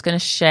 and I'm just going to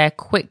share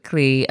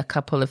quickly a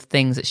couple of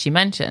things that she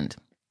mentioned.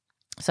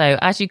 So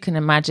as you can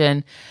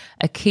imagine,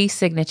 a key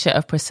signature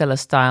of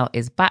Priscilla's style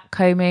is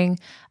backcombing,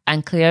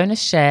 and Cliona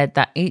shared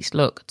that each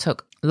look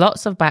took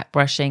lots of back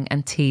brushing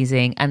and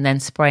teasing and then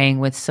spraying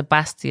with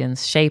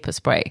Sebastian's shaper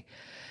spray.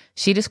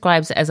 She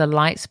describes it as a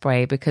light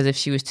spray because if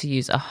she was to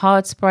use a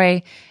hard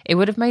spray, it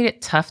would have made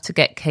it tough to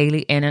get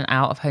Kaylee in and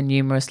out of her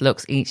numerous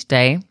looks each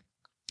day.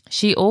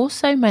 She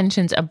also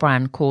mentions a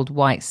brand called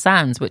White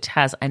Sands, which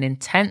has an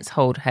intense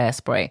hold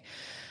hairspray.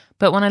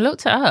 But when I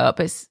looked it up,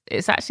 it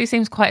actually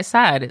seems quite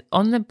sad.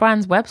 On the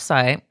brand's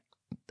website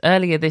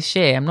earlier this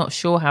year, I'm not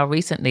sure how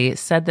recently, it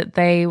said that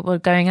they were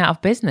going out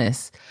of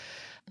business.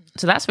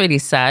 So that's really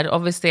sad.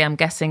 Obviously, I'm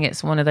guessing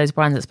it's one of those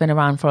brands that's been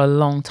around for a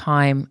long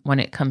time when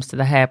it comes to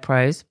the hair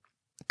pros.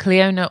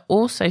 Cliona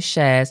also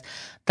shares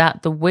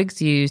that the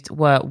wigs used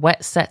were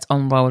wet set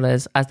on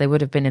rollers as they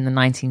would have been in the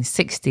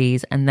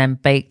 1960s and then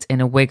baked in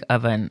a wig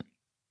oven.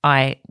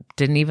 I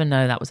didn't even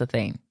know that was a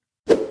thing.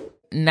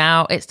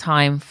 Now it's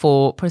time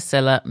for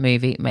Priscilla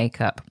movie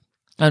makeup.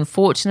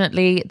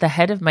 Unfortunately, the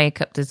head of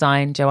makeup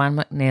design, Joanne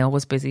MacNeil,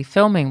 was busy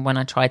filming when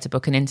I tried to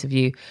book an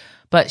interview,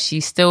 but she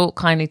still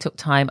kindly took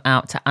time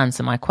out to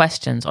answer my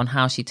questions on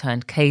how she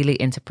turned Kaylee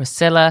into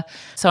Priscilla.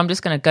 So I'm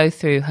just going to go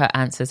through her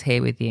answers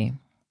here with you.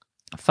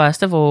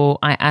 First of all,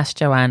 I asked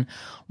Joanne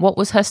what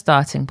was her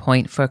starting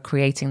point for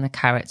creating the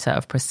character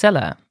of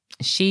Priscilla.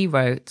 She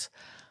wrote,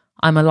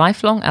 "I'm a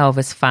lifelong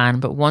Elvis fan,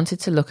 but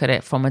wanted to look at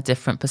it from a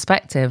different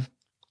perspective.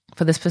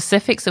 For the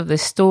specifics of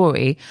this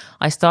story,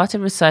 I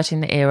started researching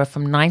the era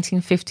from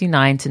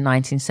 1959 to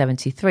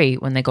 1973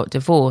 when they got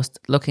divorced,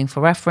 looking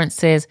for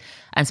references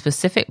and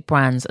specific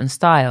brands and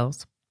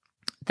styles.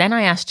 Then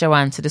I asked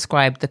Joanne to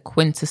describe the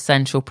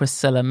quintessential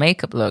Priscilla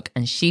makeup look,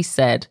 and she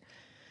said,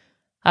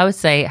 I would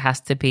say it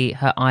has to be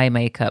her eye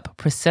makeup.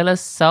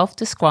 Priscilla's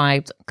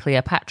self-described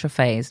Cleopatra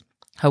phase,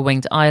 her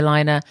winged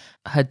eyeliner,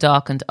 her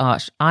darkened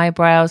arched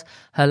eyebrows,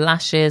 her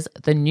lashes,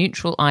 the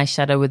neutral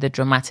eyeshadow with a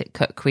dramatic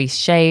cut crease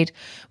shade,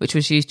 which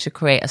was used to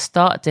create a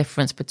stark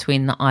difference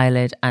between the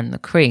eyelid and the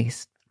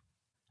crease.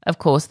 Of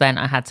course, then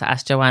I had to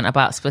ask Joanne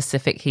about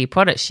specific key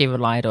products she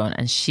relied on,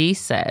 and she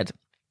said,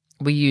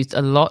 we used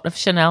a lot of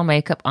Chanel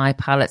makeup eye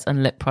palettes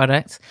and lip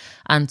products,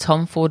 and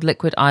Tom Ford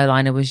liquid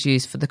eyeliner was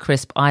used for the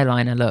crisp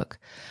eyeliner look.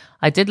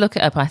 I did look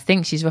it up. I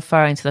think she's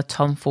referring to the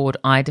Tom Ford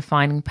eye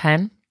defining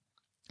pen.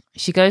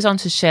 She goes on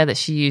to share that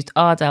she used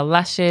Ardell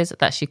lashes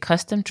that she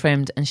custom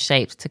trimmed and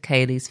shaped to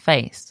Kaylee's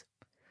face.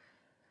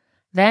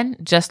 Then,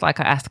 just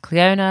like I asked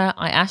Cliona,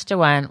 I asked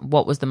Joanne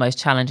what was the most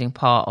challenging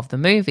part of the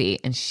movie,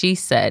 and she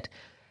said,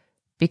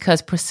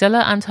 because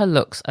Priscilla and her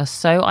looks are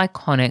so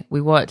iconic,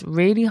 we worked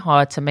really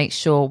hard to make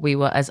sure we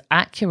were as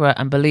accurate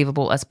and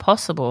believable as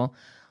possible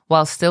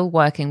while still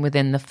working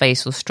within the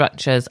facial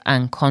structures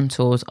and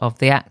contours of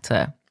the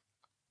actor.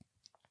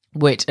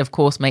 Which, of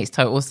course, makes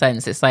total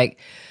sense. It's like,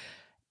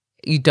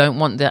 you don't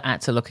want the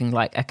actor looking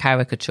like a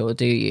caricature,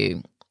 do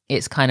you?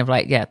 It's kind of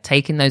like, yeah,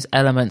 taking those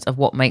elements of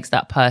what makes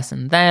that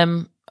person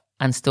them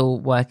and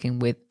still working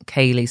with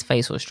Kaylee's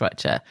facial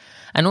structure.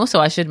 And also,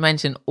 I should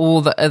mention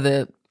all the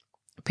other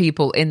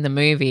people in the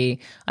movie.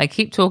 I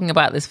keep talking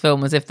about this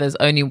film as if there's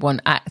only one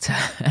actor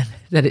and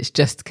that it's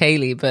just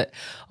Kaylee, but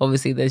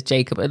obviously there's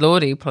Jacob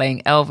Elordi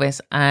playing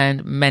Elvis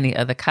and many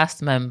other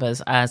cast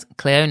members, as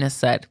Cliona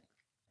said.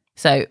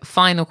 So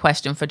final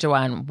question for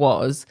Joanne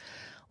was,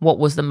 what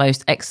was the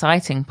most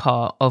exciting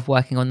part of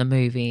working on the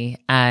movie?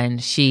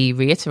 And she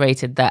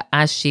reiterated that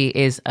as she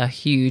is a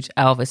huge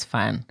Elvis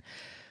fan,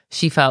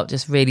 she felt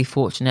just really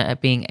fortunate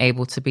at being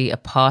able to be a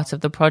part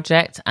of the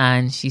project.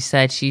 And she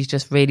said she's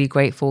just really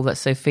grateful that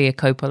Sofia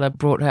Coppola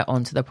brought her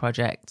onto the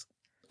project.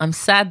 I'm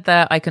sad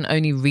that I can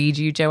only read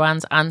you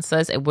Joanne's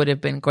answers. It would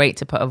have been great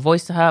to put a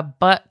voice to her,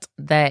 but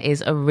there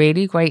is a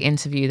really great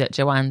interview that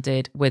Joanne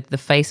did with The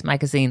Face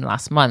magazine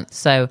last month.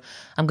 So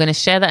I'm going to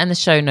share that in the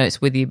show notes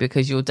with you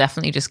because you'll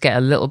definitely just get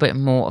a little bit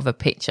more of a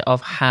picture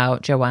of how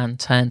Joanne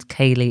turned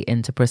Kaylee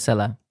into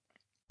Priscilla.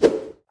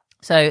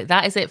 So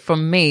that is it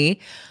from me.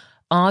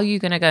 Are you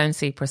going to go and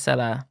see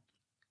Priscilla?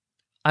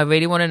 I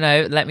really want to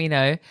know. Let me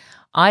know.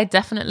 I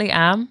definitely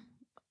am.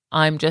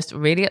 I'm just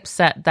really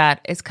upset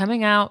that it's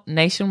coming out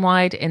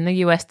nationwide in the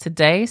US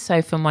today.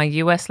 So for my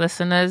US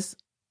listeners,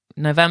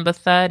 November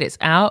 3rd, it's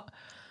out.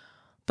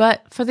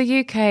 But for the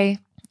UK,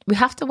 we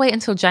have to wait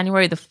until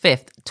January the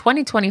 5th,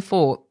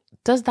 2024.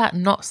 Does that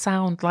not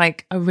sound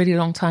like a really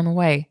long time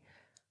away?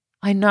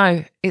 I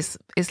know it's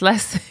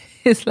less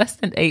it's less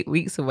than 8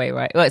 weeks away,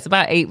 right? Well, it's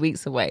about 8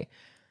 weeks away,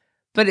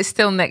 but it's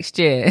still next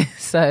year.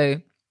 So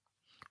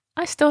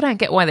I still don't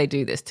get why they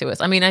do this to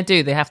us. I mean, I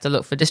do. They have to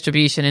look for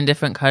distribution in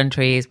different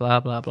countries, blah,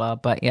 blah, blah.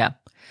 But yeah,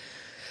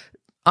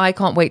 I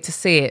can't wait to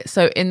see it.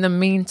 So in the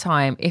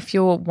meantime, if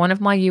you're one of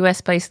my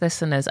US-based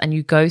listeners and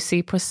you go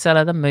see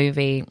Priscilla the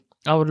movie,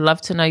 I would love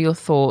to know your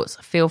thoughts.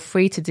 Feel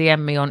free to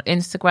DM me on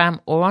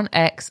Instagram or on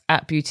X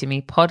at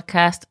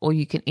BeautyMePodcast, or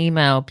you can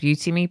email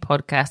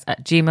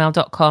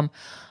beautymepodcast@gmail.com.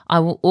 I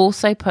will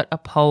also put a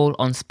poll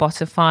on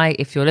Spotify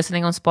if you're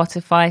listening on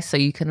Spotify, so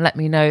you can let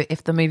me know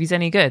if the movie's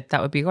any good.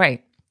 That would be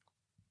great.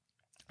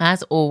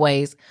 As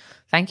always,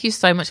 thank you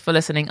so much for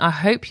listening. I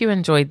hope you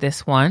enjoyed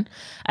this one.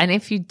 And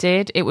if you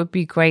did, it would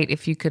be great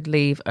if you could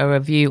leave a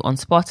review on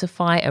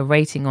Spotify, a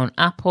rating on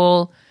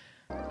Apple.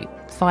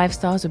 5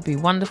 stars would be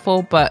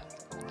wonderful, but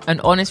an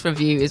honest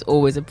review is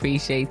always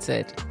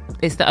appreciated.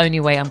 It's the only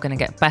way I'm going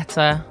to get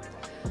better.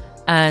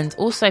 And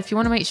also, if you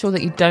want to make sure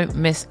that you don't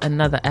miss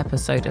another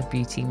episode of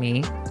Beauty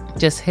Me,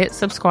 just hit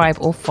subscribe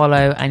or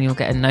follow and you'll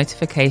get a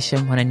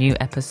notification when a new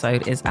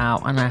episode is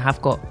out. And I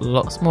have got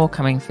lots more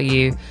coming for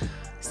you.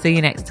 See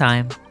you next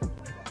time.